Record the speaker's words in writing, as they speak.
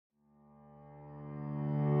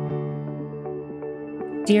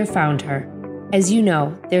Dear Founder, as you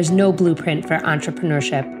know, there's no blueprint for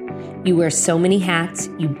entrepreneurship. You wear so many hats,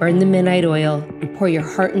 you burn the midnight oil, you pour your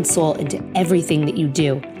heart and soul into everything that you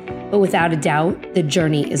do. But without a doubt, the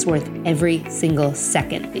journey is worth every single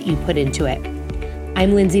second that you put into it.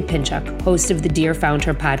 I'm Lindsay Pinchuk, host of the Dear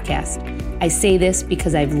Founder podcast. I say this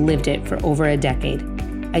because I've lived it for over a decade.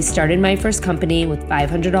 I started my first company with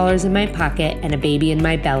 $500 in my pocket and a baby in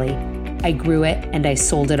my belly. I grew it and I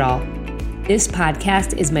sold it all. This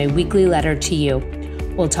podcast is my weekly letter to you.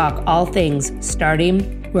 We'll talk all things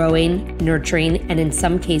starting, growing, nurturing, and in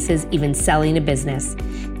some cases, even selling a business.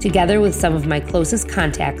 Together with some of my closest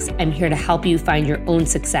contacts, I'm here to help you find your own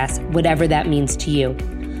success, whatever that means to you.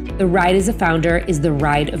 The ride as a founder is the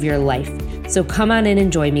ride of your life. So come on in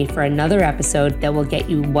and join me for another episode that will get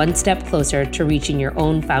you one step closer to reaching your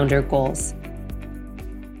own founder goals.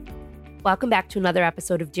 Welcome back to another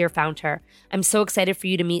episode of Dear Founder. I'm so excited for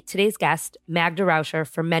you to meet today's guest, Magda Rauscher,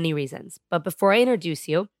 for many reasons. But before I introduce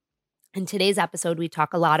you, in today's episode, we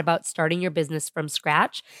talk a lot about starting your business from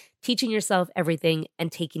scratch, teaching yourself everything,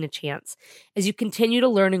 and taking a chance. As you continue to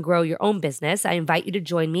learn and grow your own business, I invite you to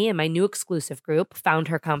join me in my new exclusive group, Found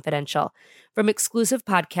Her Confidential. From exclusive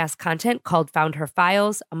podcast content called Found Her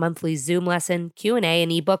Files, a monthly Zoom lesson, Q&A,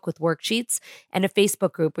 an ebook with worksheets, and a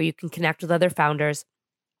Facebook group where you can connect with other founders,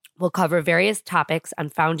 we'll cover various topics on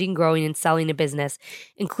founding, growing, and selling a business,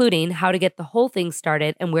 including how to get the whole thing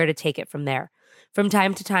started and where to take it from there. From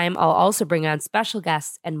time to time, I'll also bring on special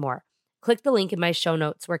guests and more. Click the link in my show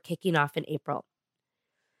notes. We're kicking off in April.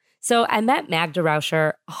 So I met Magda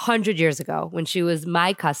Rauscher 100 years ago when she was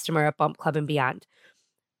my customer at Bump Club and Beyond.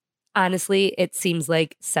 Honestly, it seems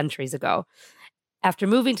like centuries ago. After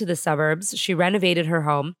moving to the suburbs, she renovated her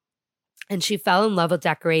home and she fell in love with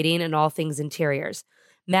decorating and all things interiors.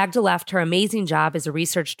 Magda left her amazing job as a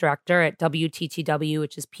research director at WTTW,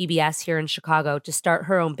 which is PBS here in Chicago, to start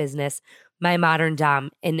her own business, My Modern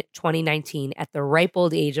Dom, in 2019 at the ripe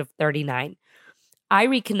old age of 39. I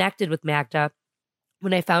reconnected with Magda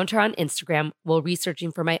when I found her on Instagram while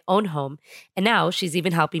researching for my own home, and now she's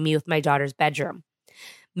even helping me with my daughter's bedroom.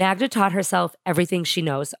 Magda taught herself everything she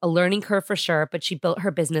knows, a learning curve for sure, but she built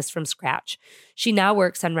her business from scratch. She now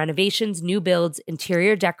works on renovations, new builds,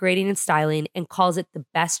 interior decorating and styling, and calls it the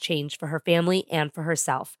best change for her family and for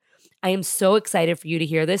herself. I am so excited for you to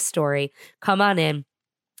hear this story. Come on in.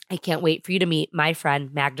 I can't wait for you to meet my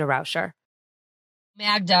friend, Magda Rauscher.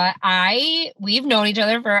 Magda, we've known each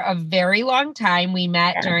other for a very long time. We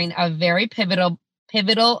met during a very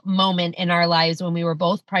pivotal moment in our lives when we were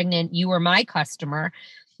both pregnant. You were my customer.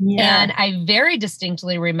 Yeah. And I very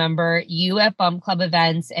distinctly remember you at Bump Club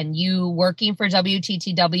events and you working for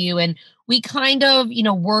WTTW. And we kind of,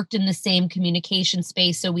 worked in the same communication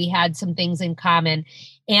space. So we had some things in common.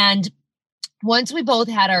 And once we both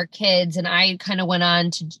had our kids and I kind of went on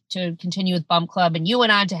to continue with Bump Club and you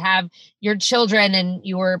went on to have your children and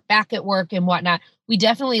you were back at work and whatnot, we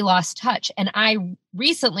definitely lost touch. And I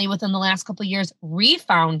recently, within the last couple of years,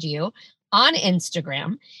 refound you on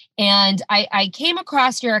Instagram. And I came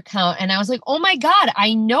across your account and I was like, oh my God,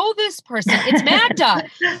 I know this person. It's Magda.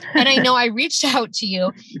 And I know I reached out to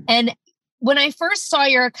you. And when I first saw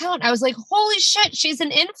your account, I was like, holy shit, she's an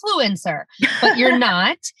influencer, but you're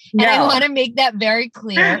not. No. And I want to make that very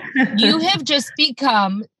clear. You have just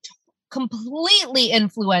become completely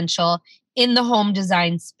influential in the home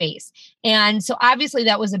design space. And so obviously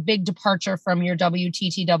that was a big departure from your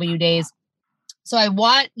WTTW days. So I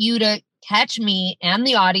want you to catch me and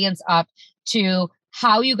the audience up to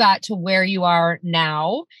how you got to where you are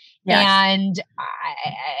now. Yes. And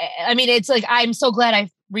I mean, it's like, I'm so glad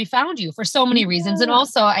I refound you for so many reasons. And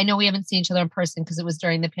also I know we haven't seen each other in person because it was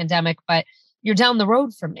during the pandemic, but you're down the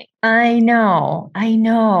road from me. I know.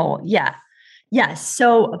 Yeah. Yes.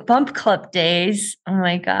 So Bump Club days, oh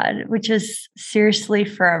my God, which is seriously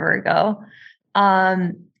forever ago.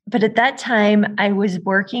 But at that time I was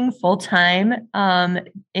working full time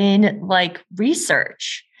in like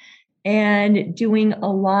research and doing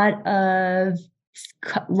a lot of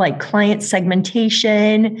like client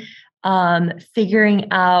segmentation,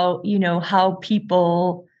 figuring out, how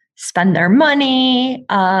people spend their money.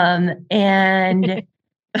 And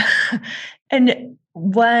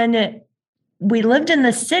when we lived in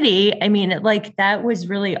the city, I mean, that was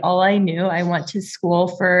really all I knew. I went to school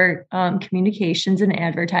for communications and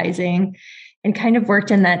advertising and kind of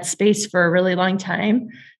worked in that space for a really long time.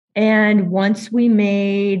 And once we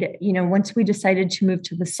decided to move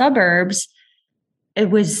to the suburbs,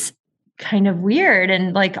 it was kind of weird.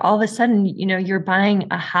 And all of a sudden, you're buying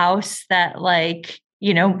a house that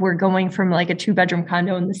we're going from a 2-bedroom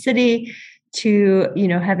condo in the city to,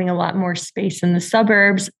 having a lot more space in the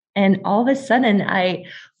suburbs. And all of a sudden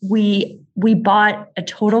we bought a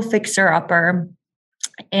total fixer upper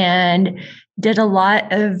and did a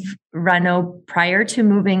lot of reno prior to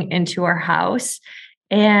moving into our house.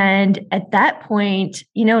 And at that point,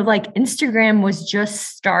 like Instagram was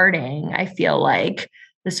just starting. I feel like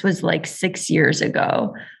this was like 6 years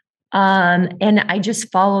ago. And I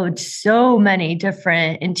just followed so many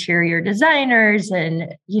different interior designers,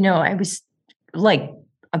 and, I was like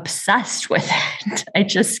obsessed with it. I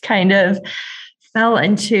just kind of fell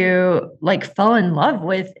in love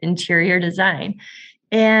with interior design.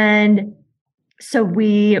 And so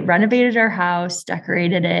we renovated our house,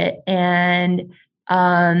 decorated it, and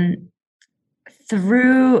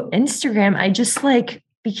through Instagram, I just like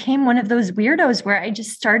became one of those weirdos where I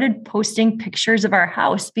just started posting pictures of our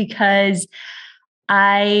house because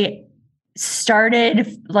I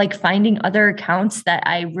started like finding other accounts that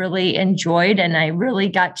I really enjoyed, and I really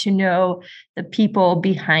got to know the people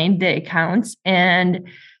behind the accounts. And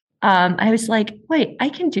I was like, wait, I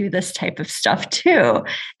can do this type of stuff too.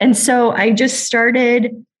 And so I just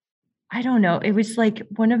started, I don't know, it was like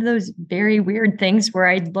one of those very weird things where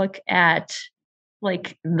I'd look at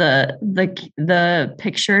like the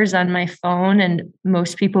pictures on my phone, and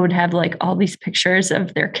most people would have like all these pictures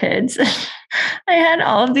of their kids. I had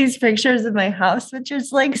all of these pictures of my house, which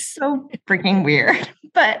is like so freaking weird.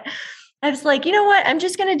 But I was like, you know what? I'm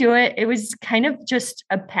just going to do it. It was kind of just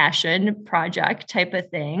a passion project type of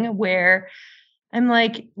thing where I'm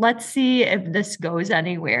like, let's see if this goes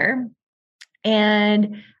anywhere.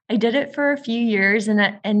 And I did it for a few years,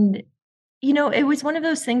 and it was one of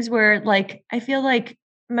those things where like, I feel like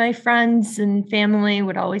my friends and family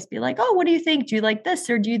would always be like, oh, what do you think? Do you like this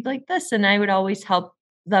or do you like this? And I would always help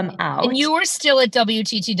them out. And you were still at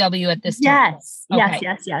WTTW at this time? Okay.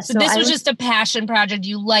 Yes. So this was just a passion project.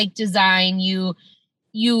 You like design, you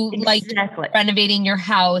liked renovating your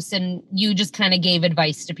house, and you just kind of gave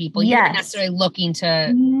advice to people. You weren't necessarily looking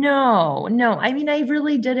to. No. I mean, I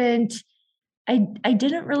really didn't. I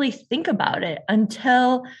didn't really think about it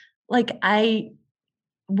until like I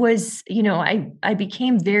was, I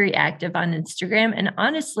became very active on Instagram. And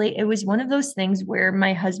honestly, it was one of those things where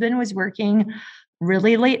my husband was working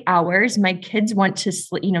really late hours. My kids went to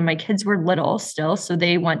sleep, my kids were little still, so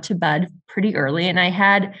they went to bed pretty early. And I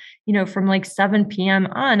had, from like 7 p.m.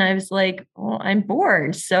 on, I was like, well, I'm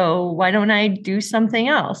bored. So why don't I do something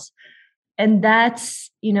else? And that's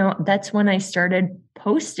when I started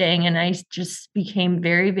posting, and I just became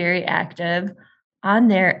very, very active on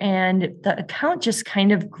there. And the account just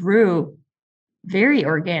kind of grew very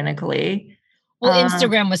organically. Well,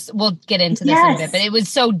 Instagram we'll get into this in a bit, but it was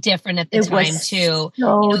so different at the time too.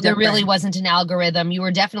 So there really wasn't an algorithm. You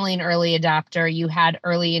were definitely an early adopter. You had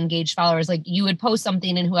early engaged followers. Like you would post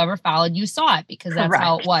something and whoever followed you saw it, because that's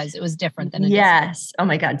how it was. It was different than it is. Oh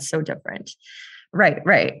my God. So different.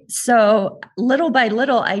 Right. So little by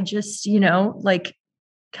little, I just, like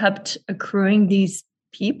kept accruing these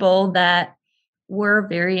people that were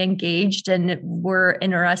very engaged and were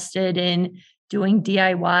interested in doing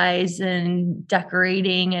DIYs and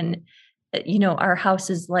decorating. And, our house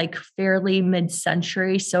is like fairly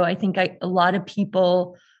mid-century. So I think a lot of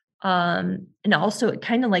people, and also it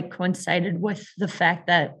kind of like coincided with the fact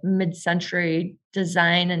that mid-century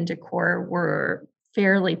design and decor were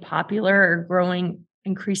fairly popular or growing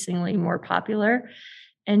increasingly more popular.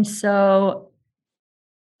 And so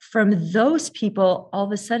from those people, all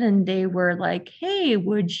of a sudden they were like, hey,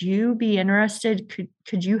 would you be interested?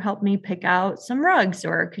 Could you help me pick out some rugs,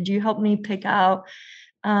 or could you help me pick out,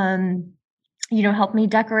 help me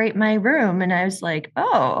decorate my room? And I was like,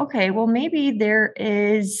 oh, okay, well, maybe there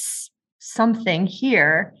is something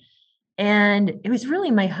here. And it was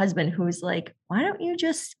really my husband who was like, why don't you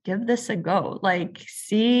just give this a go? Like,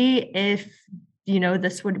 see if,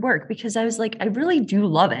 this would work. Because I was like, I really do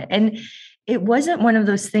love it. And it wasn't one of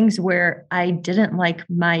those things where I didn't like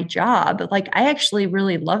my job. Like, I actually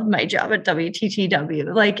really loved my job at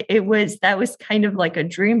WTTW. Like, that was kind of like a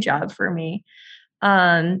dream job for me.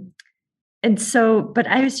 And so, but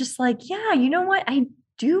I was just like, yeah, you know what? I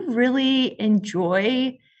do really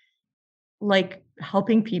enjoy like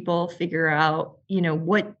helping people figure out,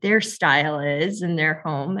 what their style is in their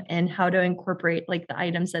home and how to incorporate like the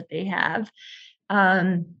items that they have.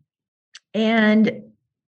 And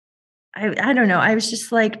I don't know. I was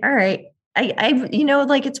just like, all right, I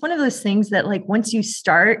like, it's one of those things that like, once you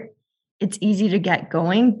start, it's easy to get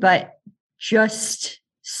going, but just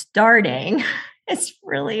starting is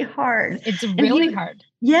really hard. It's really hard.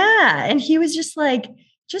 Yeah. And he was just like,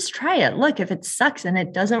 just try it. Look, if it sucks and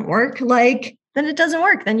it doesn't work, like, then it doesn't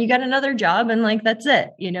work. Then you got another job and like, that's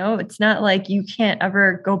it. It's not like you can't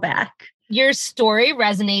ever go back. Your story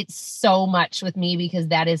resonates so much with me because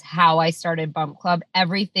that is how I started Bump Club.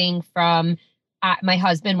 Everything from my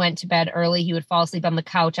husband went to bed early. He would fall asleep on the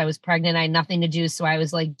couch. I was pregnant. I had nothing to do. So I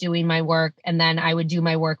was like doing my work. And then I would do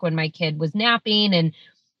my work when my kid was napping and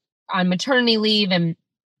on maternity leave, and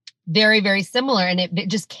very, very similar. And it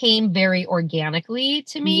just came very organically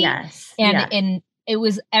to me. Yes. And it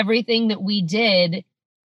was everything that we did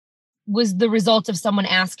was the result of someone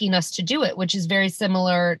asking us to do it, which is very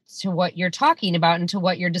similar to what you're talking about and to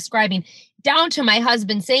what you're describing, down to my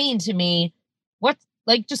husband saying to me,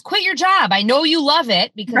 just quit your job. I know you love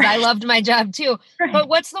it, because I loved my job too. Right. But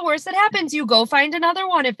what's the worst that happens? You go find another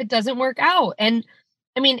one if it doesn't work out. And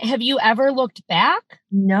I mean, have you ever looked back?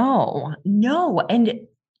 No. And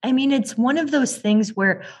I mean, it's one of those things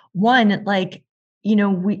where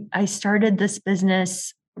I started this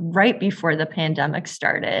business right before the pandemic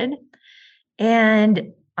started.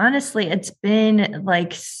 And honestly, it's been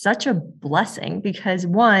like such a blessing because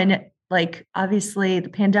obviously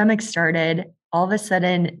the pandemic started, all of a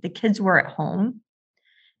sudden the kids were at home,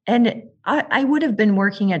 and I would have been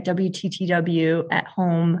working at WTTW at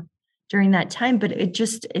home during that time, but it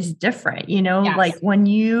just is different, yes. Like when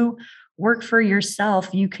you work for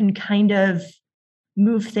yourself, you can kind of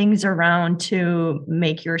move things around to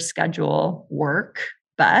make your schedule work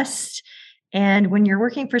best. And when you're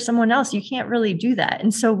working for someone else, you can't really do that.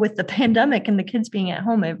 And so with the pandemic and the kids being at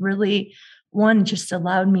home, it really, just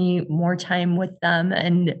allowed me more time with them,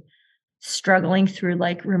 and struggling through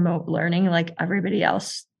like remote learning like everybody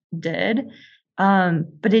else did.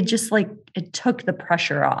 But it just it took the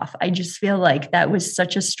pressure off. I just feel like that was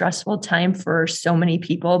such a stressful time for so many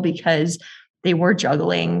people because they were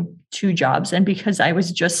juggling 2 jobs. And because I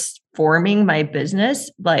was just forming my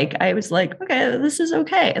business, I was like, okay, this is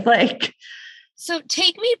okay. So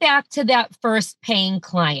take me back to that first paying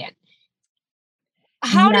client.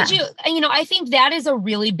 How did you, I think that is a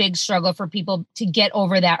really big struggle for people to get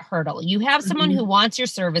over that hurdle. You have someone who wants your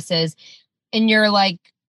services, and you're like,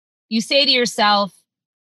 you say to yourself,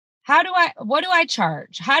 what do I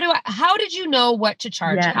charge? How did you know what to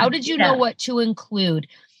charge? How did you know what to include?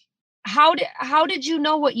 How did you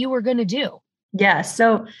know what you were going to do? Yeah.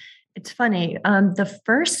 So it's funny. The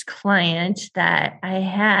first client that I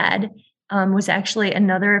had was actually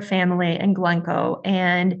another family in Glencoe,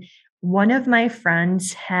 and one of my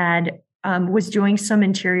friends was doing some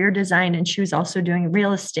interior design, and she was also doing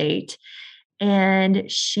real estate. And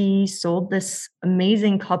she sold this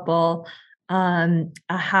amazing couple a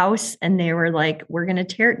house, and they were like, we're going to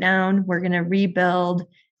tear it down, we're going to rebuild,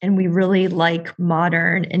 and we really like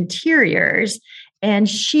modern interiors. And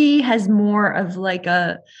she has more of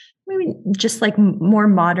more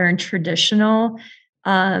modern, traditional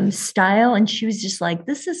style. And she was just like,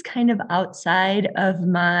 this is kind of outside of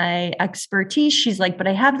my expertise. She's like, but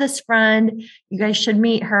I have this friend, you guys should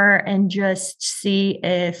meet her and just see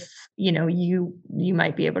if, you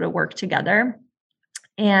might be able to work together.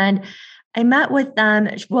 And I met with them.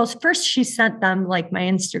 Well, first she sent them my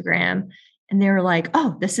Instagram, and they were like,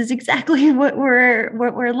 oh, this is exactly what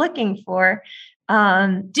we're looking for.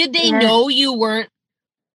 Did they know you weren't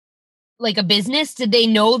like a business? Did they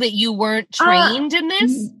know that you weren't trained in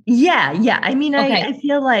this? Yeah. I mean, okay. I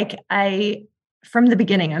feel like from the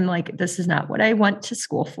beginning, I'm like, this is not what I went to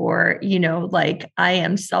school for. I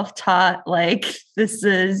am self-taught. This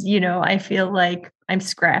is, I feel like I'm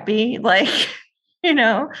scrappy, but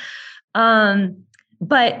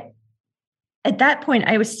at that point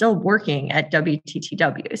I was still working at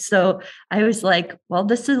WTTW. So I was like, well,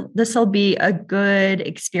 this will be a good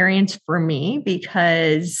experience for me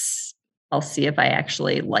because I'll see if I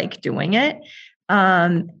actually like doing it.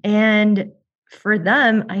 And for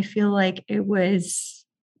them, I feel like it was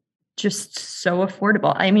just so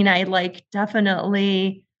affordable. I mean, I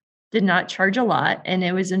definitely did not charge a lot, and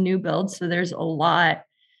it was a new build. So there's a lot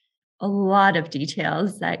of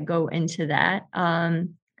details that go into that.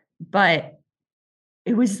 But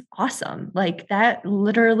it was awesome. That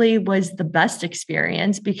literally was the best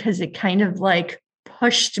experience because it kind of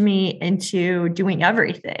pushed me into doing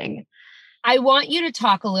everything. I want you to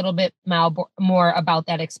talk a little bit more about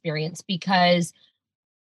that experience, because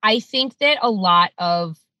I think that a lot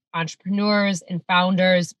of entrepreneurs and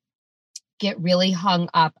founders get really hung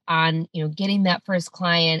up on, getting that first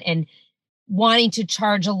client and wanting to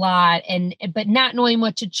charge a lot but not knowing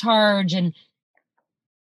what to charge. And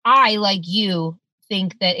I, like you,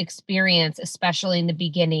 think that experience, especially in the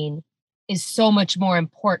beginning, is so much more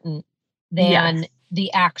important than the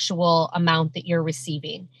actual amount that you're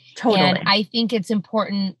receiving. Totally. And I think it's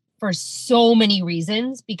important for so many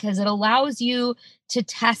reasons because it allows you to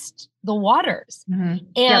test the waters. Mm-hmm.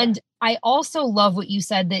 And I also love what you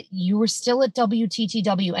said that you were still at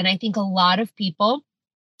WTTW. And I think a lot of people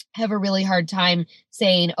have a really hard time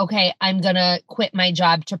saying, okay, I'm going to quit my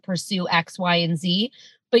job to pursue X, Y, and Z.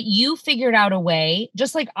 But you figured out a way,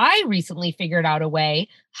 just like I recently figured out a way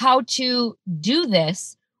how to do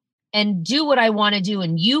this and do what I want to do.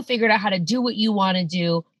 And you figured out how to do what you want to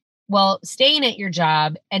do while staying at your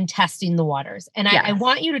job and testing the waters. And Yes. I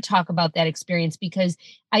want you to talk about that experience because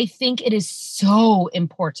I think it is so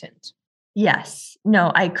important. Yes.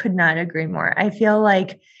 No, I could not agree more. I feel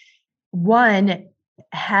like one,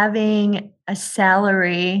 having a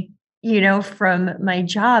salary, from my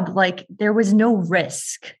job, like there was no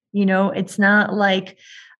risk, it's not like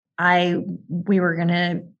we were going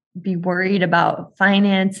to be worried about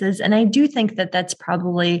finances. And I do think that that's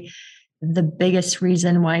probably the biggest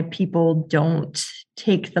reason why people don't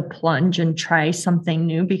take the plunge and try something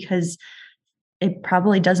new, because it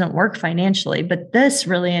probably doesn't work financially. But this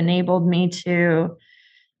really enabled me to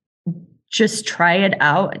just try it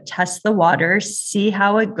out, test the waters, see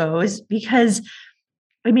how it goes. Because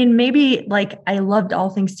maybe like I loved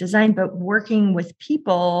all things design, but working with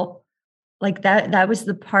people like that was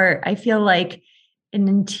the part. I feel like in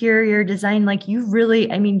interior design, like you really,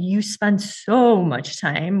 you spend so much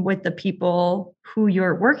time with the people who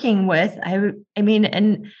you're working with.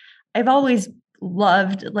 And I've always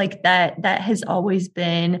loved like that has always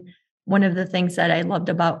been one of the things that I loved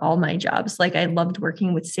about all my jobs. Like I loved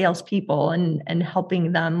working with salespeople and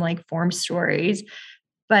helping them like form stories.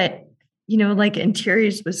 But, like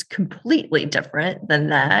interiors was completely different than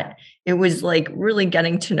that. It was like really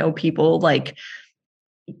getting to know people, like,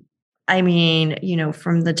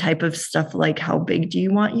 from the type of stuff like how big do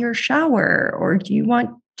you want your shower, or do you want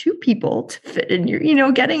two people to fit in your,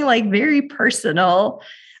 getting like very personal.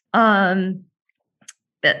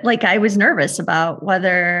 Like I was nervous about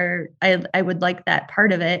whether I would like that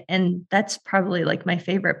part of it. And that's probably like my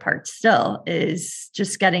favorite part still, is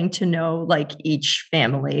just getting to know like each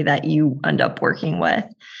family that you end up working with.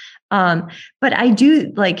 But I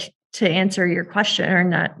do like to answer your question, or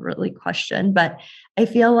not really question, but I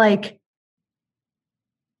feel like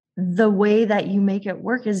the way that you make it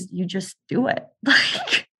work is you just do it.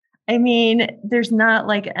 Like, there's not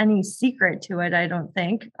like any secret to it, I don't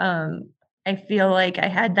think. I feel like I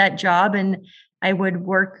had that job and I would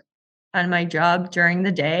work on my job during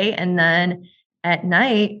the day. And then at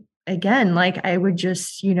night, again, like I would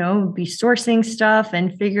just, be sourcing stuff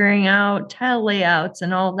and figuring out tile layouts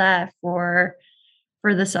and all that for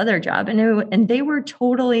this other job. And they were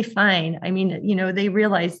totally fine. They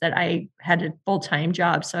realized that I had a full-time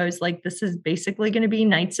job. So I was like, this is basically going to be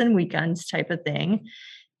nights and weekends type of thing.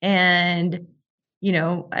 And,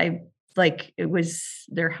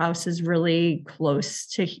 their house is really close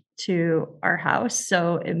to our house.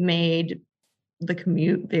 So it made the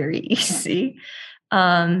commute very easy.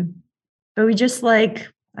 But we just I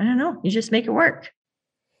don't know, you just make it work.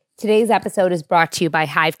 Today's episode is brought to you by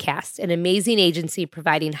Hivecast, an amazing agency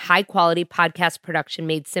providing high-quality podcast production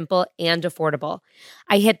made simple and affordable.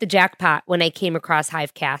 I hit the jackpot when I came across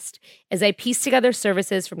Hivecast. As I pieced together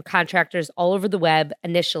services from contractors all over the web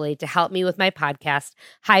initially to help me with my podcast,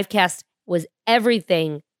 Hivecast was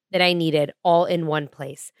everything that I needed all in one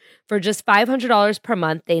place. For just $500 per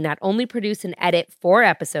month, they not only produce and edit 4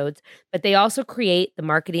 episodes, but they also create the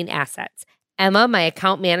marketing assets. Emma, my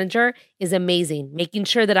account manager, is amazing, making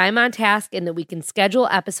sure that I'm on task and that we can schedule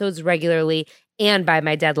episodes regularly and by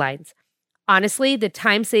my deadlines. Honestly, the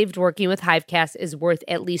time saved working with Hivecast is worth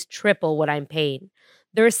at least triple what I'm paying.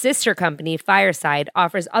 Their sister company, Fireside,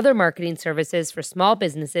 offers other marketing services for small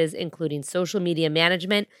businesses, including social media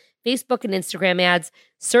management, Facebook and Instagram ads,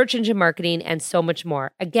 search engine marketing, and so much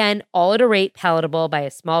more. Again, all at a rate palatable by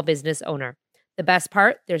a small business owner. The best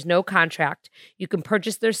part, there's no contract. You can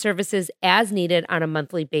purchase their services as needed on a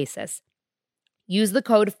monthly basis. Use the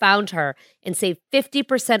code FOUNDHER and save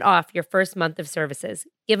 50% off your first month of services.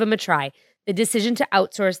 Give them a try. The decision to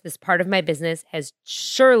outsource this part of my business has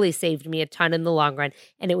surely saved me a ton in the long run,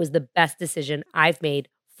 and it was the best decision I've made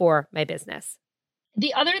for my business.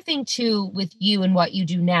 The other thing, too, with you and what you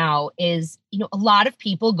do now is, a lot of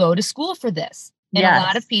people go to school for this. And Yes. A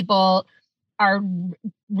lot of people are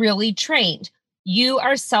really trained. You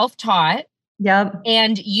are self-taught. Yep.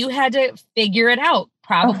 And you had to figure it out.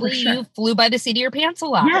 Probably you flew by the seat of your pants a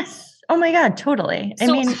lot. Yes. Oh my God, totally.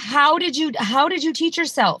 So how did you teach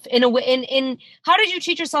yourself in a way, how did you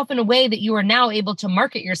teach yourself in a way that you are now able to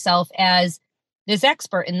market yourself as this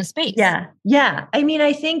expert in the space? Yeah. Yeah.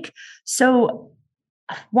 I think so.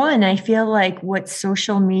 One, I feel like what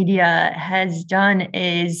social media has done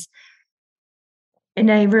is,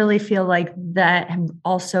 and I really feel like that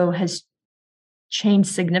also has changed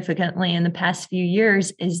significantly in the past few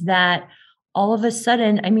years is that all of a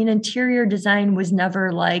sudden, I mean, interior design was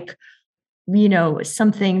never like,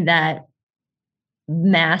 something that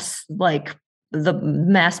the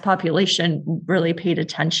mass population really paid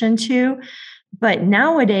attention to. But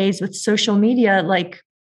nowadays with social media, like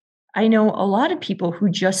I know a lot of people who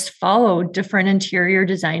just follow different interior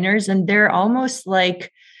designers, and they're almost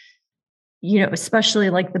like, especially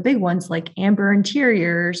like the big ones like Amber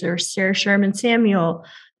Interiors or Sarah Sherman Samuel.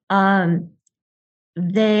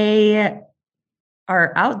 They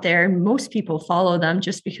are out there. Most people follow them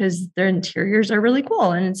just because their interiors are really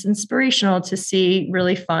cool and it's inspirational to see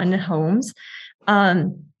really fun homes.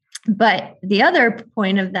 But the other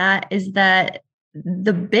point of that is that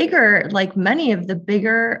many of the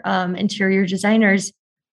bigger interior designers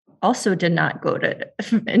also did not go to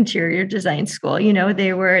interior design school.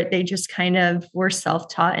 They just kind of were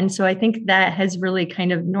self-taught. And so I think that has really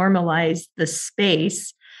kind of normalized the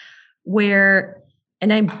space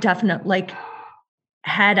and I'm definitely like,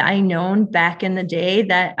 had I known back in the day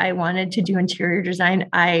that I wanted to do interior design,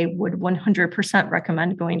 I would 100%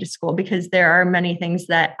 recommend going to school, because there are many things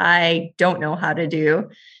that I don't know how to do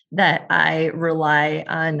that I rely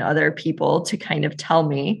on other people to kind of tell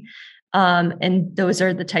me. And those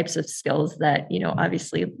are the types of skills that,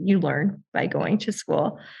 obviously you learn by going to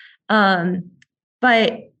school.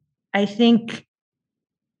 But I think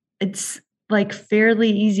it's like fairly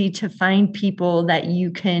easy to find people that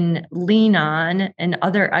you can lean on and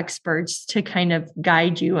other experts to kind of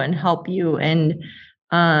guide you and help you and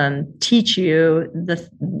teach you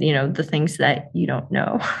the things that you don't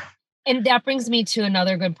know. And that brings me to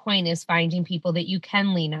another good point, is finding people that you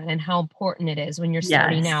can lean on and how important it is when you're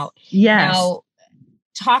starting out. Yes. Now,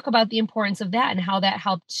 talk about the importance of that and how that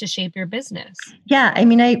helped to shape your business. Yeah. I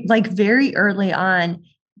mean, I like very early on,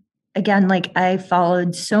 again, like I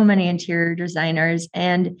followed so many interior designers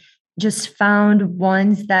and just found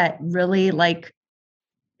ones that really like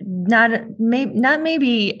not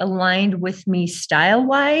maybe aligned with me style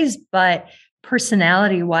wise, but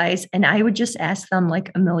personality wise. And I would just ask them like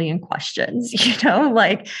a million questions,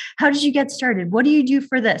 like, how did you get started? What do you do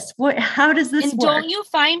for this? How does this work? Don't you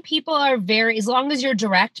find people are as long as you're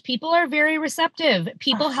direct, people are very receptive.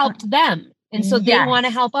 People helped them. And so they want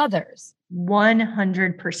to help others.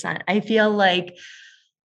 100%. I feel like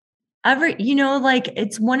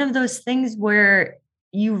it's one of those things where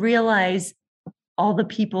you realize all the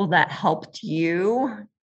people that helped you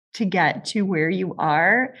to get to where you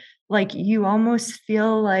are. Like you almost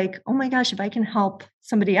feel like, oh my gosh, if I can help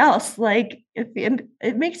somebody else, like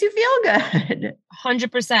it makes you feel good.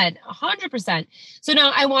 100%. 100%. So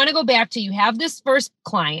now I want to go back to, you have this first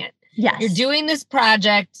client. Yes. You're doing this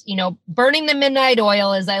project, burning the midnight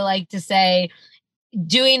oil, as I like to say,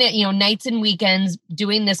 doing it, nights and weekends,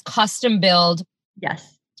 doing this custom build.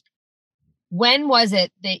 Yes. When was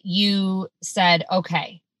it that you said,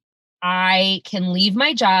 okay, I can leave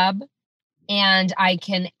my job and I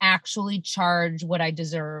can actually charge what I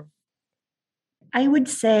deserve? I would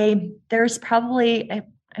say there's probably, I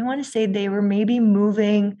want to say they were maybe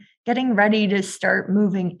getting ready to start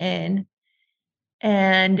moving in.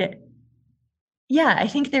 And yeah, I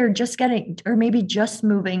think they're just maybe just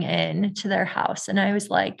moving in to their house. And I was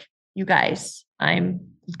like, you guys, I'm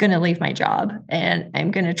going to leave my job and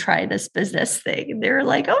I'm going to try this business thing. They were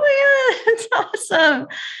like, oh my God, that's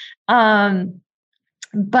awesome.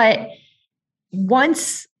 But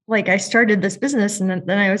once like I started this business and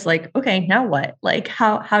then I was like, okay, now what? Like,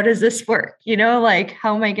 how does this work? Like,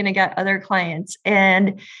 how am I going to get other clients?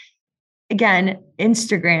 And again,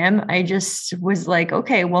 Instagram, I just was like,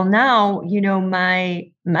 okay, well now, my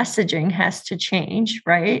messaging has to change,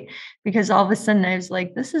 right? Because all of a sudden I was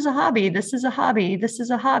like, this is a hobby. This is a hobby. This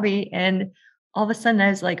is a hobby. And all of a sudden I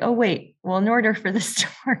was like, oh, wait, well, in order for this to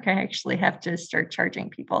work, I actually have to start charging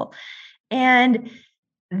people. And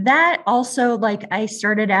that also, like, I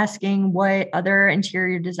started asking what other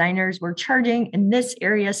interior designers were charging in this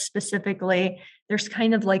area specifically. There's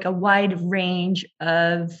kind of like a wide range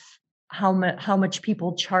of how much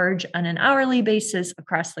people charge on an hourly basis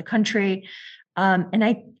across the country. And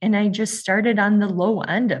I just started on the low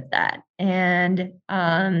end of that. And,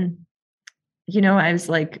 I was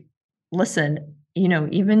like, listen,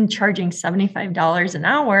 even charging $75 an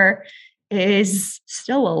hour is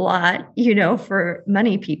still a lot, for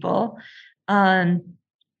many people.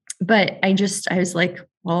 But I was like,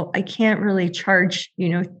 well, I can't really charge,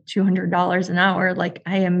 $200 an hour. Like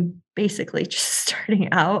I am basically just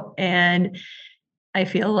starting out, and I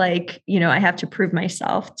feel like, I have to prove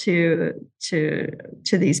myself to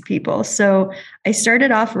these people. So I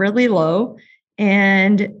started off really low,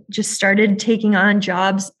 and just started taking on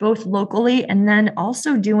jobs both locally and then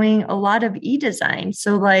also doing a lot of e-design.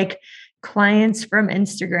 So like clients from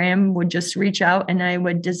Instagram would just reach out and I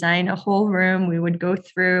would design a whole room. We would go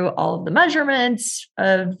through all of the measurements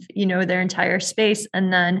of, their entire space.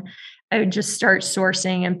 And then I would just start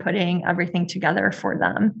sourcing and putting everything together for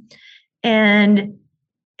them. And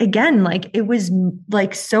again, like it was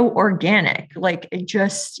like so organic, like it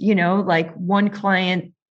just, like one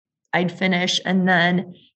client I'd finish and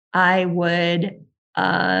then I would,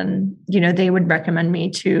 they would recommend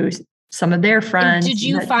me to some of their friends. And did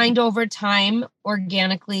you find over time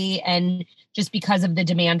organically and just because of the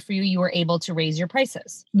demand for you, you were able to raise your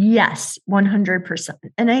prices? Yes, 100%.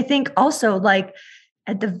 And I think also like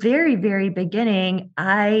at the very, very beginning,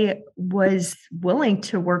 I was willing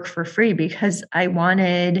to work for free because I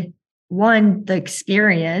wanted the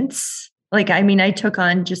experience. Like, I mean, I took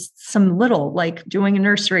on just some little, like doing a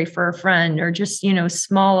nursery for a friend or just,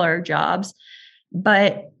 smaller jobs,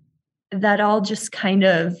 but that all just kind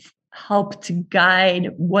of helped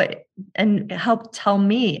guide and help tell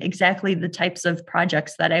me exactly the types of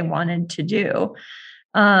projects that I wanted to do.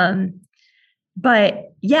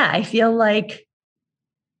 But yeah, I feel like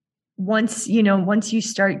once you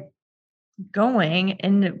start going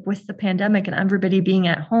and with the pandemic and everybody being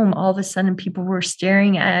at home, all of a sudden people were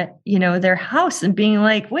staring at, their house and being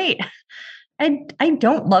like, wait, I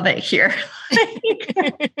don't love it here.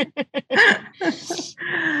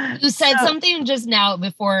 You said something just now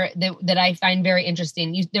before that I find very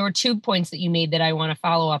interesting. There were 2 points that you made that I want to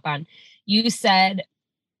follow up on. You said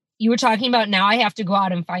you were talking about now I have to go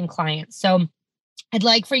out and find clients. So I'd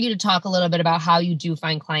like for you to talk a little bit about how you do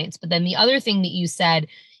find clients. But then the other thing that you said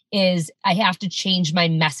is I have to change my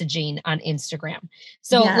messaging on Instagram.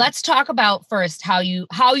 So let's talk about first how you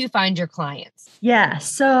find your clients. Yeah.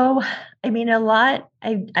 So, I mean, a lot,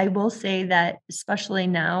 I will say that especially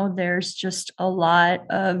now, there's just a lot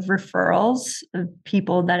of referrals of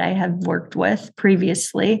people that I have worked with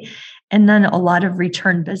previously, and then a lot of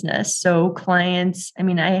return business. So clients, I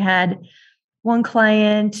mean, I had one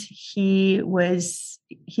client, he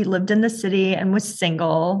lived in the city and was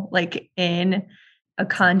single, like in a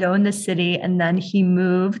condo in the city. And then he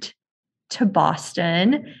moved to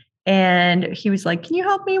Boston and he was like, can you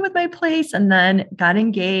help me with my place? And then got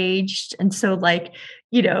engaged. And so like,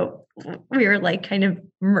 we were like kind of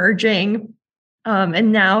merging.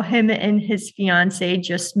 And now him and his fiance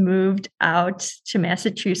just moved out to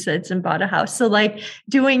Massachusetts and bought a house. So like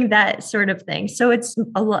doing that sort of thing. So it's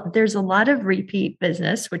there's a lot of repeat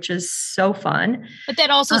business, which is so fun. But that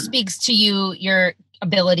also speaks to your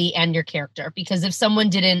ability and your character, because if someone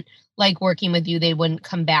didn't like working with you, they wouldn't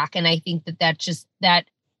come back. And I think that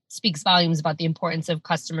speaks volumes about the importance of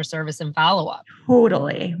customer service and follow-up.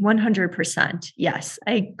 Totally. 100%. Yes,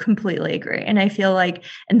 I completely agree. And I feel like,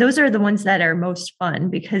 and those are the ones that are most fun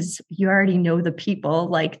because you already know the people.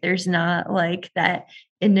 Like there's not like that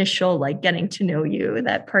initial, like getting to know you,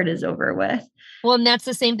 that part is over with. Well, and that's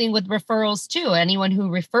the same thing with referrals too. Anyone who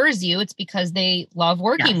refers you, it's because they love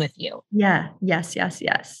working with you. Yeah. Yes. Yeah.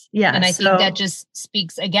 And I think that just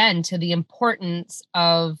speaks again to the importance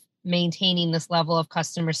of maintaining this level of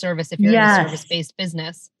customer service if you're in a service-based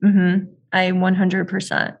business. Mm-hmm. I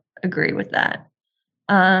 100% agree with that.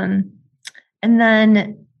 And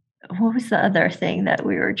then what was the other thing that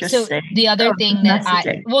we were just saying? The other thing that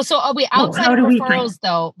outside of referrals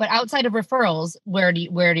though, but outside of referrals, where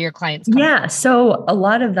do your clients come from? So a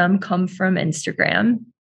lot of them come from Instagram,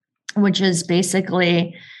 which is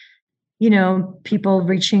basically, people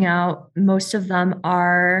reaching out. Most of them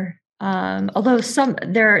are although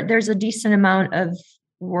there's a decent amount of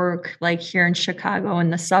work like here in Chicago in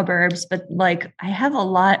the suburbs, but like I have a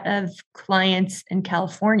lot of clients in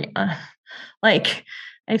California. Like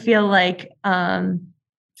I feel like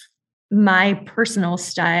my personal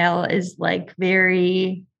style is like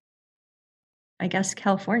very, I guess,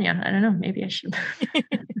 California. I don't know. Maybe I should.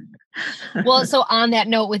 Well, so on that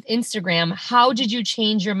note with Instagram, how did you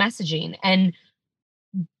change your messaging? And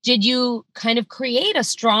did you kind of create a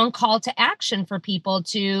strong call to action for people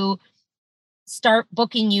to start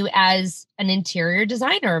booking you as an interior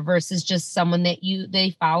designer versus just someone that they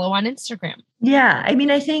follow on Instagram? Yeah. I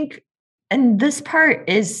mean, I think, and this part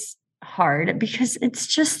is hard because it's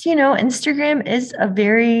just, Instagram is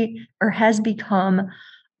has become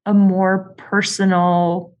a more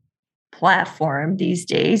personal platform these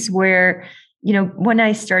days where, when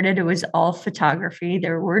I started, it was all photography.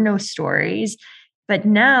 There were no stories. But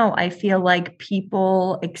now I feel like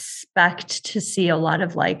people expect to see a lot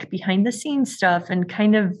of like behind the scenes stuff and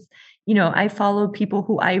kind of, I follow people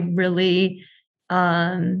who I really,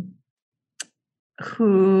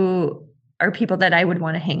 who are people that I would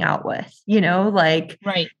want to hang out with, like,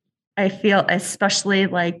 right. I feel especially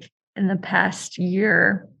like in the past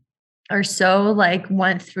year or so, like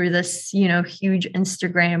went through this, huge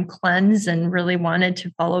Instagram cleanse and really wanted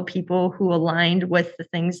to follow people who aligned with the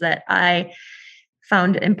things that I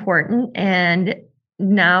found important. And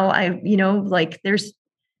now like there's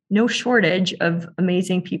no shortage of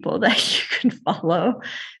amazing people that you can follow.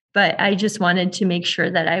 But I just wanted to make sure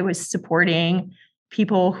that I was supporting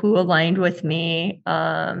people who aligned with me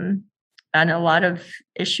on a lot of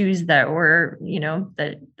issues that were,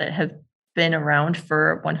 that have been around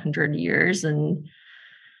for 100 years. And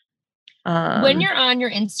when you're on your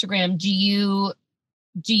Instagram, do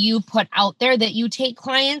you put out there that you take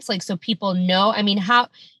clients, like, so people know? I mean, how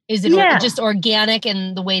is it just organic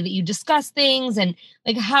in the way that you discuss things? And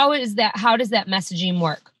like, how does that messaging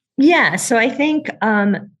work? Yeah. So I think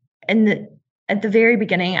at the very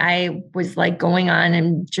beginning, I was like going on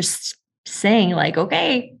and just saying like,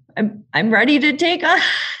 okay, I'm ready to take on,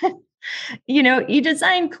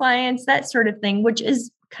 e-design clients, that sort of thing, which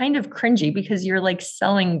is kind of cringy because you're like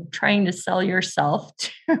trying to sell yourself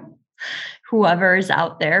to whoever is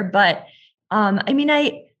out there. But I mean,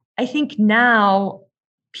 I think now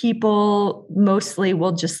people mostly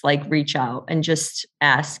will just like reach out and just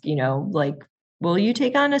ask, like, will you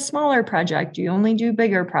take on a smaller project? Do you only do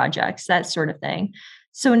bigger projects? That sort of thing.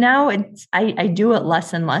 So now I do it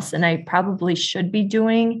less and less, and I probably should be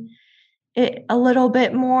doing it a little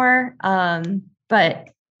bit more. But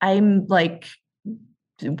I'm like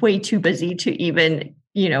way too busy to even,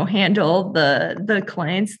 handle the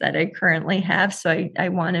clients that I currently have. So I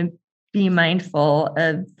want to be mindful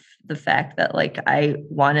of the fact that like, I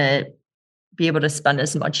want to be able to spend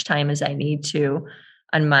as much time as I need to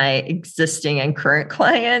on my existing and current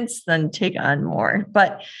clients than take on more.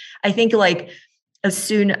 But I think like as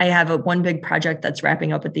soon I have one big project that's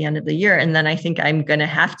wrapping up at the end of the year, and then I think I'm going to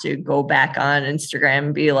have to go back on Instagram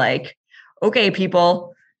and be like, okay,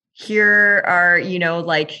 people, here are,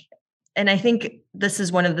 and I think this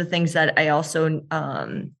is one of the things that I also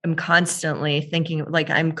am constantly thinking, like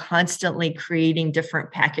I'm constantly creating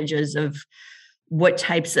different packages of what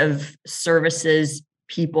types of services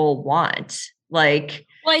people want. Like,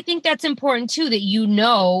 well, I think that's important too, that you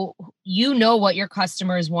know what your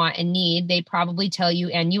customers want and need. They probably tell you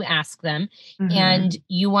and you ask them, and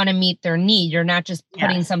you want to meet their need. You're not just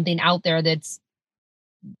putting something out there that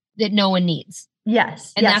no one needs.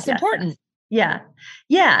 Yes. And that's important. Yes.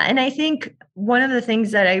 Yeah. And I think one of the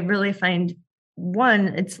things that I really find,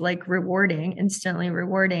 it's like instantly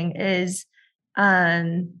rewarding is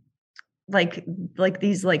like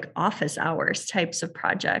these like office hours types of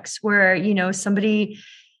projects where, somebody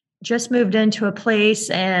just moved into a place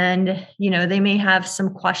and, they may have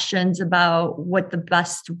some questions about what the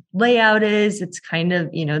best layout is. It's kind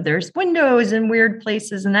of, there's windows in weird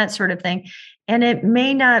places and that sort of thing. And it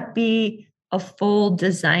may not be a full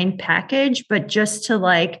design package, but just to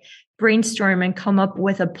like brainstorm and come up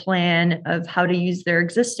with a plan of how to use their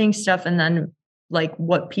existing stuff and then like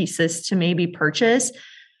what pieces to maybe purchase,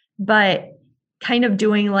 but kind of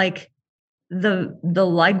doing like the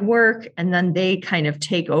legwork, and then they kind of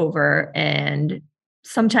take over. And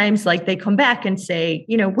sometimes like they come back and say,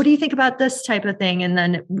 what do you think about this type of thing? And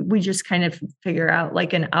then we just kind of figure out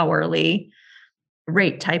like an hourly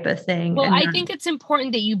rate type of thing. Well, I think it's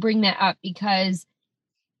important that you bring that up because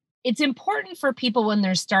it's important for people when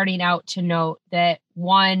they're starting out to know that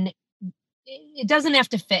one, it doesn't have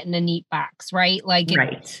to fit in a neat box, right? Like,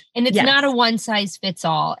 right. And it's not a one size fits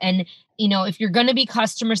all. And, if you're going to be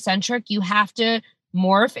customer centric, you have to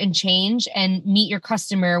morph and change and meet your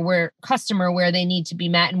customer where they need to be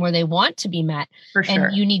met and where they want to be met. For sure.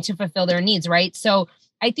 And you need to fulfill their needs, right? So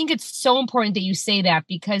I think it's so important that you say that,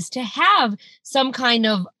 because to have some kind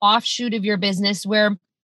of offshoot of your business where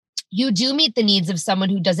you do meet the needs of someone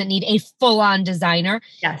who doesn't need a full-on designer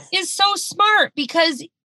is so smart, because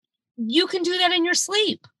you can do that in your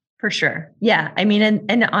sleep. For sure. Yeah. I mean,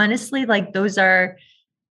 and honestly, like those are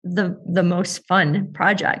the most fun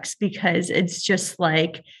projects because it's just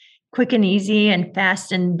like quick and easy and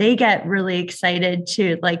fast. And they get really excited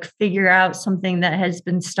to like figure out something that has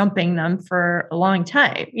been stumping them for a long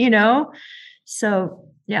time, So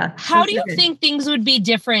yeah. How do you think things would be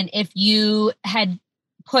different if you had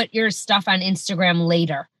put your stuff on Instagram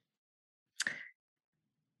later?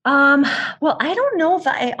 Well, I don't know if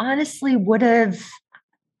I honestly would have,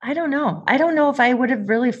 I don't know if I would have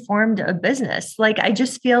really formed a business. Like, I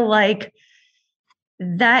just feel like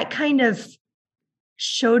that kind of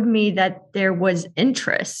showed me that there was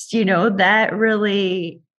interest, that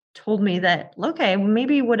really told me that, okay, well,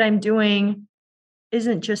 maybe what I'm doing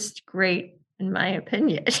isn't just great in my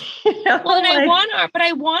opinion. Well, and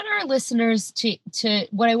I want our listeners to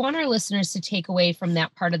take away from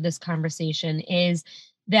that part of this conversation is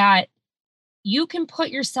that you can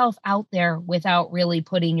put yourself out there without really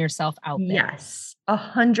putting yourself out there. Yes,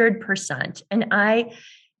 100%. And I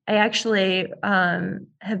actually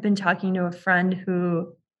have been talking to a friend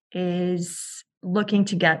who is looking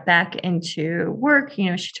to get back into work.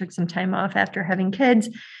 She took some time off after having kids.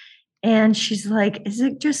 And she's like, is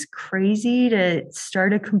it just crazy to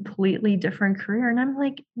start a completely different career? And I'm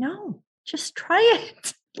like, no, just try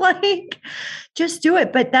it. Like, just do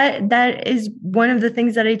it. But that is one of the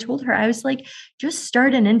things that I told her. I was like, just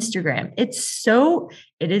start an Instagram.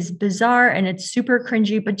 It is bizarre and it's super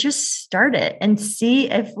cringy, but just start it and see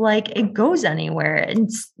if like it goes anywhere. And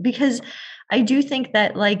because I do think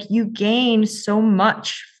that like you gain so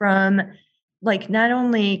much from like not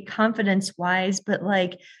only confidence wise, but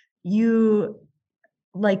like you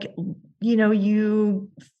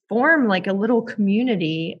form like a little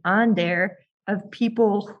community on there of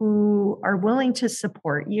people who are willing to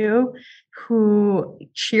support you, who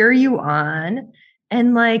cheer you on.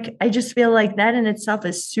 And like, I just feel like that in itself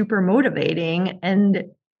is super motivating and,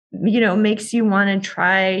 makes you want to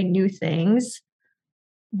try new things.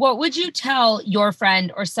 What would you tell your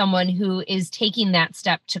friend or someone who is taking that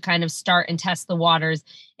step to kind of start and test the waters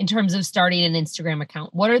in terms of starting an Instagram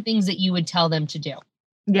account? What are things that you would tell them to do?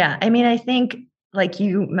 Yeah. I mean, I think like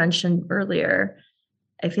you mentioned earlier,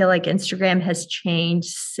 I feel like Instagram has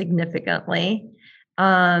changed significantly,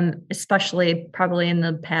 especially probably in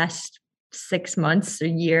the past 6 months, a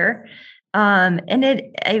year. And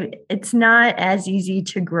it's not as easy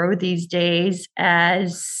to grow these days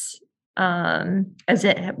as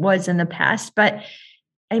it was in the past. But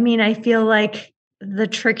I mean, I feel like the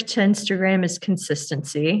trick to Instagram is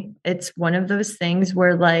consistency. It's one of those things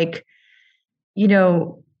where like, you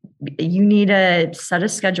need to set a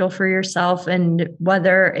schedule for yourself, and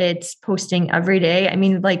whether it's posting every day. I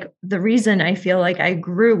mean, like the reason I feel like I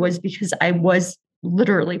grew was because I was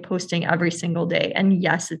literally posting every single day. And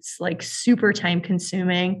yes, it's like super time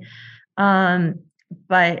consuming.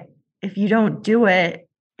 But if you don't do it,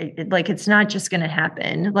 it's not just going to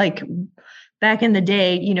happen. Like back in the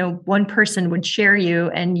day, one person would share you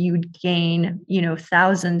and you'd gain,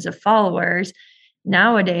 thousands of followers.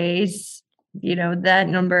 Nowadays, that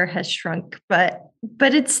number has shrunk, but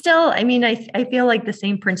it's still, I mean, I feel like the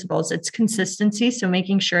same principles. It's consistency. So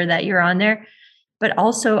making sure that you're on there, but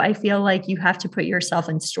also I feel like you have to put yourself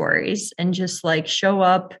in stories and just like show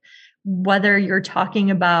up, whether you're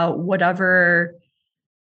talking about whatever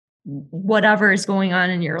is going on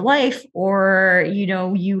in your life, or,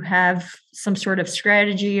 you have some sort of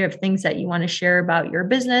strategy of things that you want to share about your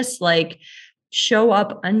business, like show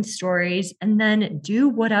up on stories and then do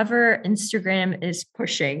whatever Instagram is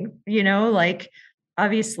pushing, like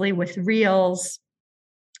obviously with reels.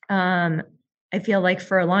 I feel like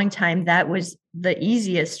for a long time, that was the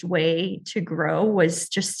easiest way to grow, was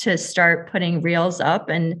just to start putting reels up.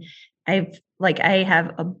 And I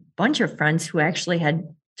have a bunch of friends who actually had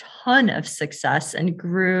ton of success and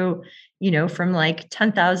grew, from like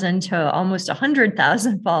 10,000 to almost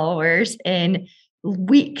 100,000 followers in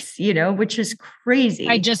weeks, which is crazy.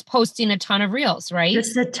 By just posting a ton of reels, right?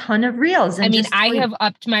 Just a ton of reels. And I mean, I have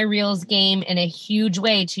upped my reels game in a huge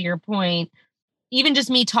way, to your point. Even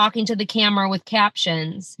just me talking to the camera with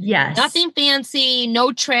captions. Yes. Nothing fancy,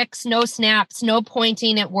 no tricks, no snaps, no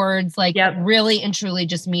pointing at words, like really and truly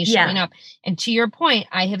just me showing up. And to your point,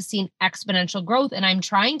 I have seen exponential growth, and I'm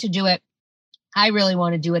trying to do it. I really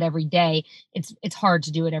want to do it every day. It's hard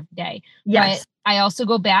to do it every day. Yes. But I also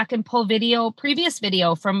go back and pull previous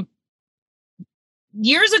video from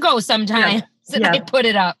years ago sometimes, and I put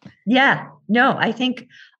it up. Yeah. No, I think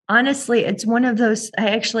honestly, it's one of those. I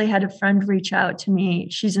actually had a friend reach out to me.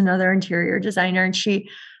 She's another interior designer, and she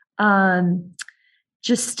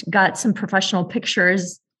just got some professional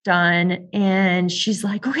pictures done. And she's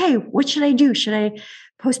like, okay, what should I do? Should I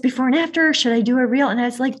post before and after? Should I do a reel? And I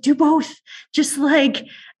was like, do both. Just like,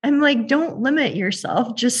 I'm like, don't limit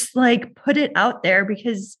yourself. Just like put it out there,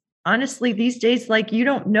 because honestly, these days, like you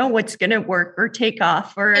don't know what's going to work or take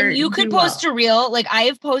off. And you could post a reel. Like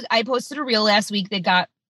I posted a reel last week that got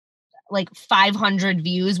like 500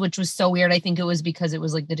 views, which was so weird. I think it was because it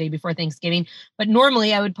was like the day before Thanksgiving. But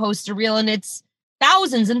normally I would post a reel and it's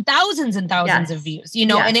thousands and thousands and thousands of views,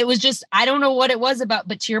 and it was just, I don't know what it was about,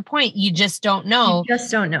 but to your point, you just don't know. You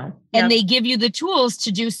just don't know. And they give you the tools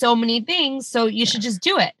to do so many things. So you should just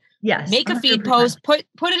do it. Yes. Make a feed 100%. Post, put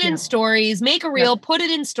it in stories, make a reel, put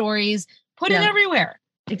it in stories, put it everywhere.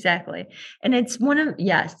 Exactly. And it's one of,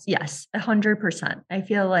 yes, 100%. I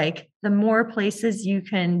feel like the more places you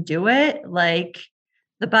can do it, like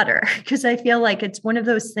the better. Cause I feel like it's one of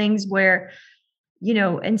those things where,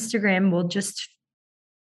 Instagram will just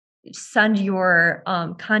send your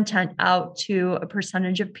content out to a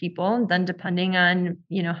percentage of people. And then depending on,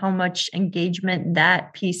 how much engagement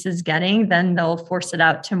that piece is getting, then they'll force it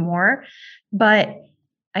out to more. But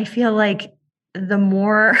I feel like the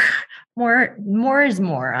more more is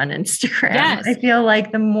more on Instagram. Yes. I feel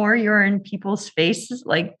like the more you're in people's faces,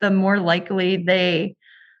 like the more likely they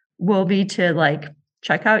will be to like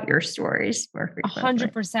check out your stories more frequently.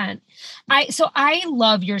 100%. I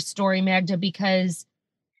love your story, Magda, because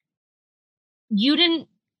you didn't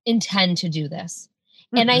intend to do this.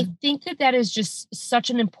 And I think that is just such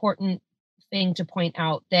an important thing to point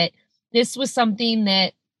out, that this was something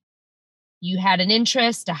that you had an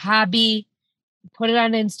interest, a hobby, put it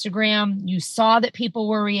on Instagram. You saw that people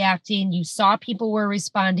were reacting. You saw people were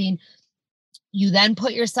responding. You then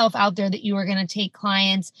put yourself out there that you were going to take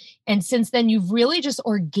clients. And since then, you've really just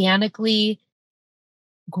organically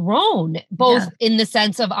grown, both in the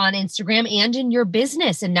sense of on Instagram and in your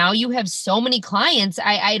business. And now you have so many clients.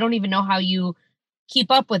 I don't even know how you keep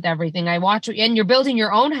up with everything. I watch, and you're building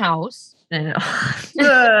your own house. I know.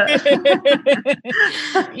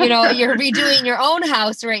 You're redoing your own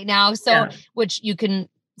house right now. So, which you can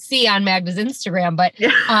see on Magda's Instagram, but,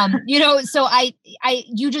 so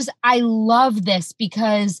I love this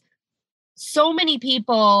because so many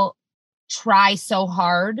people try so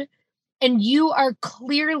hard, and you are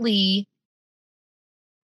clearly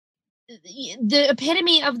the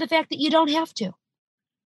epitome of the fact that you don't have to.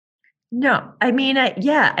 No, I mean,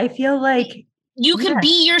 I feel like you can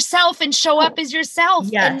be yourself and show up as yourself.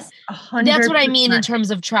 Yes, and 100%. That's what I mean in terms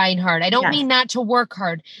of trying hard. I don't mean not to work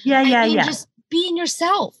hard. I mean just being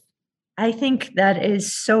yourself. I think that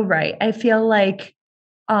is so right. I feel like,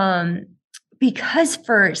 because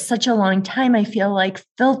for such a long time, I feel like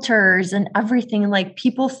filters and everything, like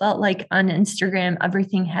people felt like on Instagram,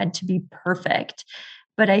 everything had to be perfect.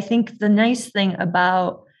 But I think the nice thing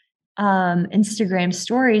about Instagram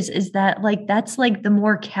stories is that like that's like the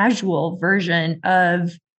more casual version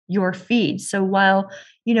of your feed. So while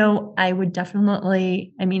I would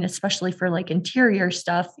definitely, especially for like interior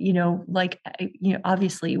stuff,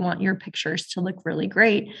 obviously you want your pictures to look really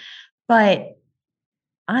great, but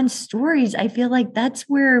on stories, I feel like that's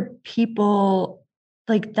where people,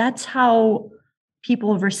 like that's how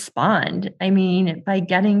people respond. By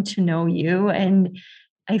getting to know you. And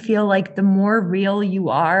I feel like the more real you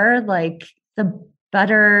are, like the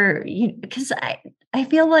better, because I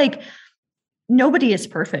feel like nobody is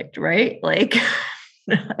perfect, right? Like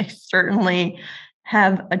I certainly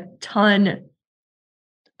have a ton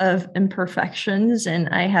of imperfections and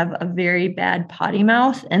I have a very bad potty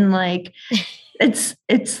mouth, and like it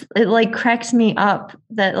like cracks me up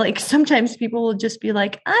that like sometimes people will just be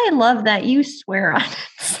like, I love that you swear on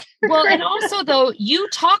it. Well, and also though, you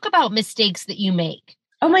talk about mistakes that you make.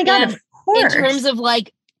 Oh my God, of course. In terms of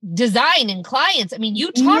like design and clients.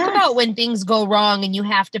 You talk about when things go wrong and you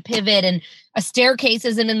have to pivot and a staircase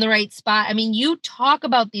isn't in the right spot. You talk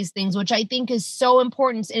about these things, which I think is so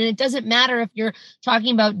important. And it doesn't matter if you're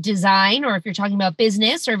talking about design or if you're talking about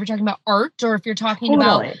business or if you're talking about art or if you're talking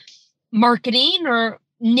about marketing or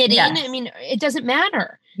knitting. It doesn't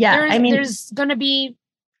matter. There's going to be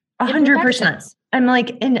 100%. I'm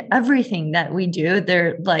like in everything that we do,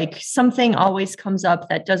 there like something always comes up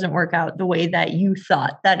that doesn't work out the way that you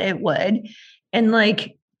thought that it would. And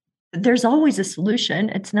like, there's always a solution.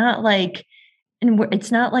 It's not like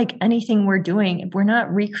anything we're doing. We're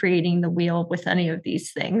not recreating the wheel with any of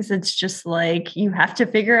these things. It's just like, you have to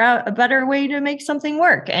figure out a better way to make something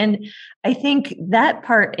work. And I think that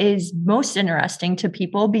part is most interesting to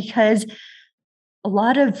people because a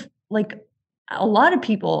lot of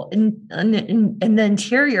people in the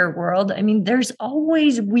interior world, there's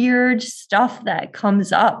always weird stuff that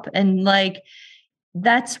comes up. And like,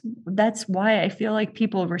 that's why I feel like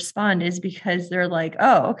people respond, is because they're like,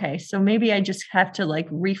 oh, okay, so maybe I just have to like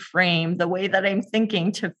reframe the way that I'm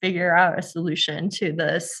thinking to figure out a solution to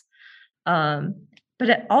this.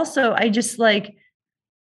 But also I just like,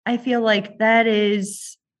 I feel like that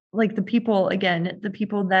is like the people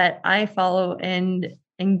that I follow and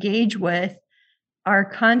engage with are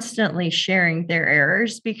constantly sharing their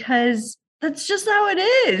errors because that's just how it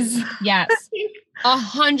is. Yes,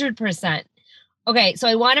 100%. Okay, so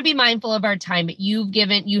I want to be mindful of our time, but you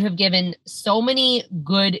have given so many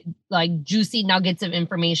good, like juicy nuggets of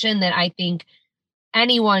information that I think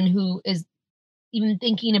anyone who is even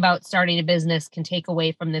thinking about starting a business can take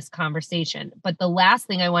away from this conversation. But the last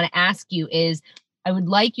thing I want to ask you is, I would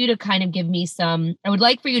like you to kind of give me I would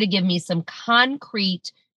like for you to give me some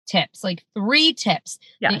concrete tips, like 3 tips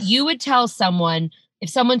that you would tell someone if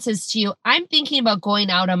someone says to you, I'm thinking about going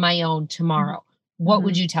out on my own tomorrow. What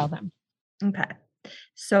would you tell them? Okay.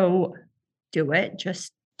 So do it.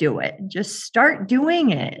 Just do it. Just start doing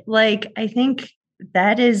it. Like, I think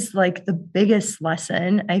that is like the biggest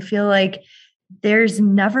lesson. I feel like there's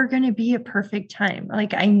never going to be a perfect time.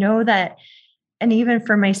 Like, I know that. And even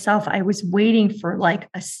for myself, I was waiting for like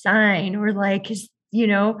a sign or like,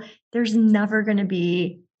 there's never going to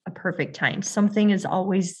be a perfect time. Something is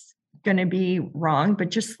always going to be wrong, but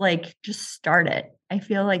just start it. I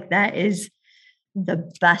feel like that is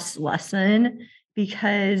the best lesson,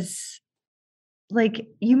 because like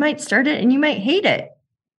you might start it and you might hate it,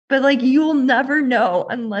 but like you'll never know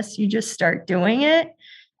unless you just start doing it.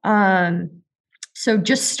 So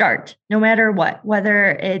just start, no matter what, whether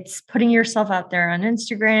it's putting yourself out there on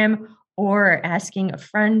Instagram or asking a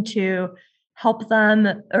friend to help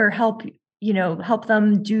them or help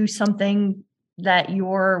them do something that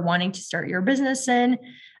you're wanting to start your business in.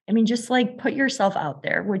 I mean, just like put yourself out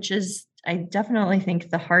there, which is, I definitely think,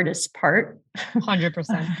 the hardest part. 100%.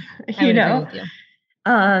 I would agree with you.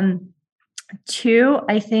 2,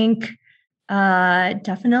 I think,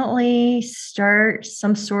 definitely start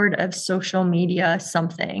some sort of social media,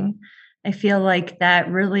 something. I feel like that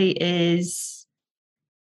really is,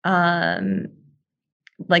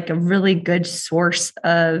 like a really good source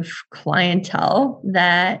of clientele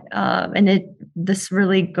that, this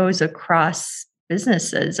really goes across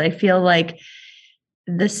businesses. I feel like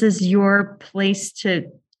this is your place to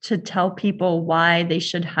tell people why they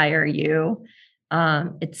should hire you.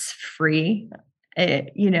 It's free.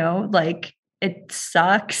 Like it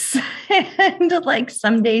sucks. And like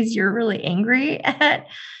some days you're really angry at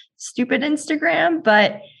stupid Instagram,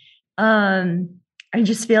 but I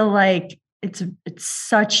just feel like it's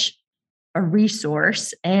such a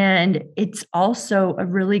resource, and it's also a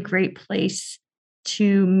really great place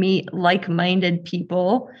to meet like-minded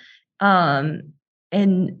people. And,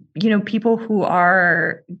 people who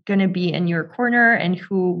are going to be in your corner and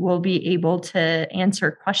who will be able to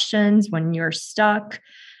answer questions when you're stuck.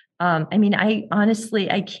 I mean,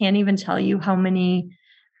 I can't even tell you how many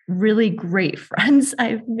really great friends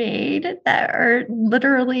I've made that are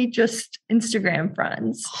literally just Instagram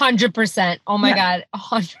friends. 100%. Oh my God.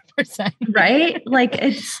 100%. Right? Like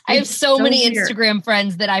I have so many weird Instagram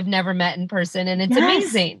friends that I've never met in person, and it's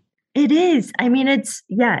amazing. It is. I mean, it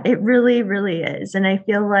really, really is. And I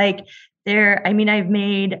feel like I've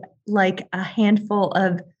made like a handful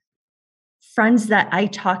of friends that I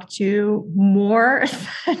talk to more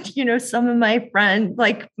than, some of my friends,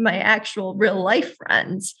 like my actual real life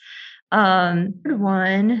friends.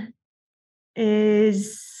 One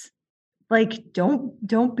is like,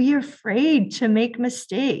 don't be afraid to make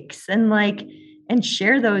mistakes and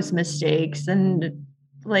share those mistakes, and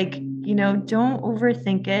like, don't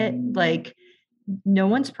overthink it. Like, no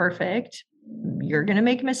one's perfect. You're going to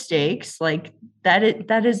make mistakes. Like that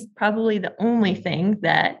is probably the only thing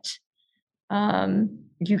that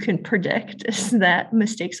you can predict, is that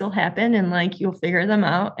mistakes will happen, and like you'll figure them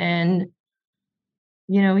out, and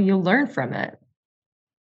you'll learn from it.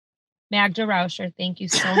 Magda Rauscher, thank you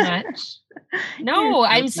so much. No,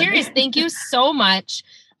 I'm serious. Thank you so much.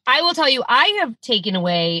 I will tell you, I have taken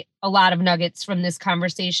away a lot of nuggets from this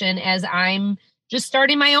conversation, as I'm just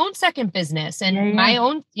starting my own second business, and my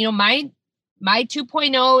own, my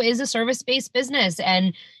 2.0 is a service-based business.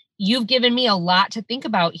 And you've given me a lot to think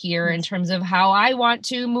about here in terms of how I want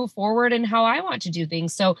to move forward and how I want to do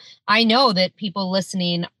things. So I know that people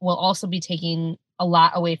listening will also be taking a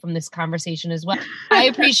lot away from this conversation as well. I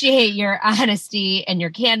appreciate your honesty and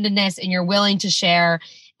your candidness, and you're willing to share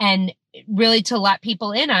and really to let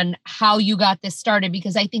people in on how you got this started,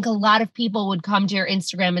 because I think a lot of people would come to your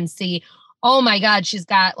Instagram and see, oh my God, she's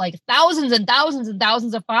got like thousands and thousands and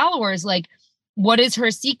thousands of followers. Like, what is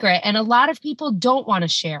her secret? And a lot of people don't want to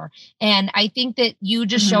share. And I think that you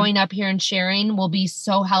just showing up here and sharing will be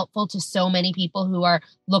so helpful to so many people who are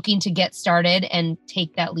looking to get started and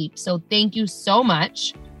take that leap. So thank you so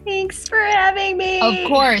much. Thanks for having me. Of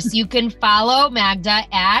course, you can follow Magda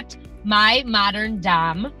at My Modern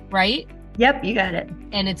Dom, right? Yep, you got it.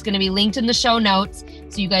 And it's going to be linked in the show notes,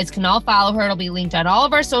 so you guys can all follow her. It'll be linked on all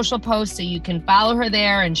of our social posts, so you can follow her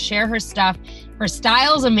there and share her stuff. Her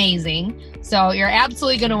style's amazing, so you're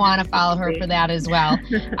absolutely going to want to follow her for that as well.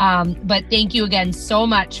 But thank you again so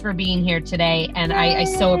much for being here today, and I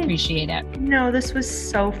so appreciate it. No, this was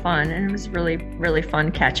so fun, and it was really, really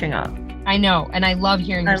fun catching up. I know, and I love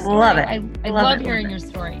hearing your story. I love it. I love hearing your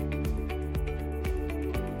story.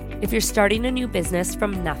 If you're starting a new business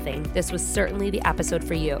from nothing, this was certainly the episode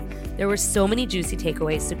for you. There were so many juicy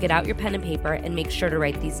takeaways, so get out your pen and paper and make sure to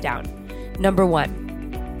write these down. Number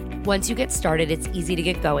 1, once you get started, it's easy to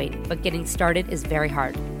get going, but getting started is very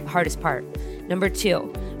hard, the hardest part. Number 2,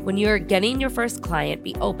 when you're getting your first client,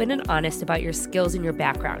 be open and honest about your skills and your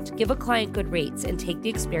background. Give a client good rates and take the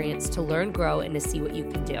experience to learn, grow, and to see what you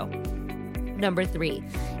can do. Number 3,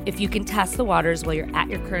 if you can test the waters while you're at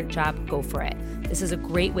your current job, go for it. This is a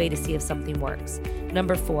great way to see if something works.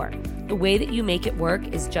 Number 4, the way that you make it work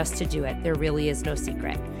is just to do it. There really is no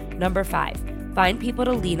secret. Number 5, find people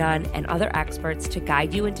to lean on and other experts to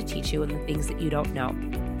guide you and to teach you in the things that you don't know.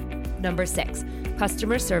 Number 6,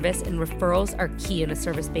 customer service and referrals are key in a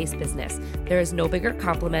service-based business. There is no bigger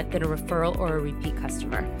compliment than a referral or a repeat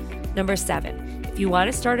customer. Number 7, if you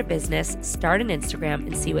want to start a business, start an Instagram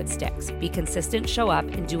and see what sticks. Be consistent, show up,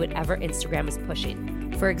 and do whatever Instagram is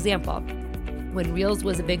pushing. For example, when Reels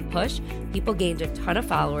was a big push, people gained a ton of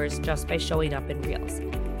followers just by showing up in Reels.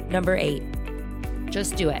 Number 8,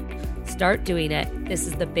 just do it. Start doing it. This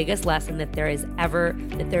is the biggest lesson that there is never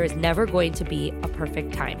going to be a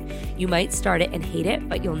perfect time. You might start it and hate it,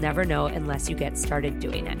 but you'll never know unless you get started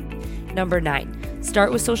doing it. Number 9,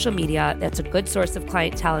 start with social media. That's a good source of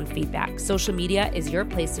clientele and feedback. Social media is your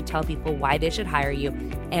place to tell people why they should hire you,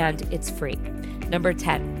 and it's free. Number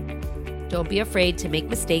 10, don't be afraid to make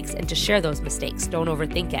mistakes and to share those mistakes. Don't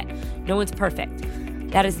overthink it. No one's perfect.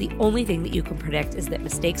 That is the only thing that you can predict, is that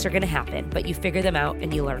mistakes are going to happen, but you figure them out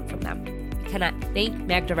and you learn from them. I cannot thank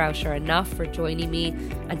Magda Rauscher enough for joining me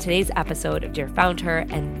on today's episode of Dear Found Her,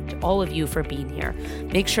 and to all of you for being here.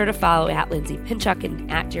 Make sure to follow at Lindsay Pinchuk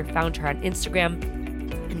and at Dear Found Her on Instagram,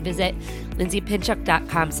 and visit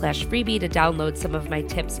lindsaypinchuk.com/freebie to download some of my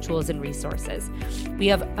tips, tools, and resources. We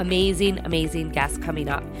have amazing, amazing guests coming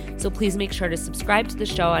up, so please make sure to subscribe to the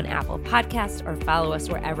show on Apple Podcasts or follow us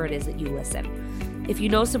wherever it is that you listen. If you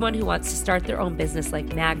know someone who wants to start their own business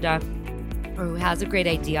like Magda, or who has a great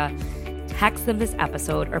idea, text them this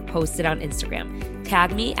episode or post it on Instagram.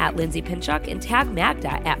 Tag me at Lindsay Pinchuk and tag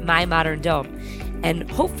Magda at My Modern Dome. And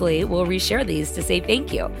hopefully we'll reshare these to say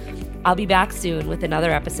thank you. I'll be back soon with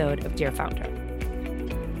another episode of Dear Found Her.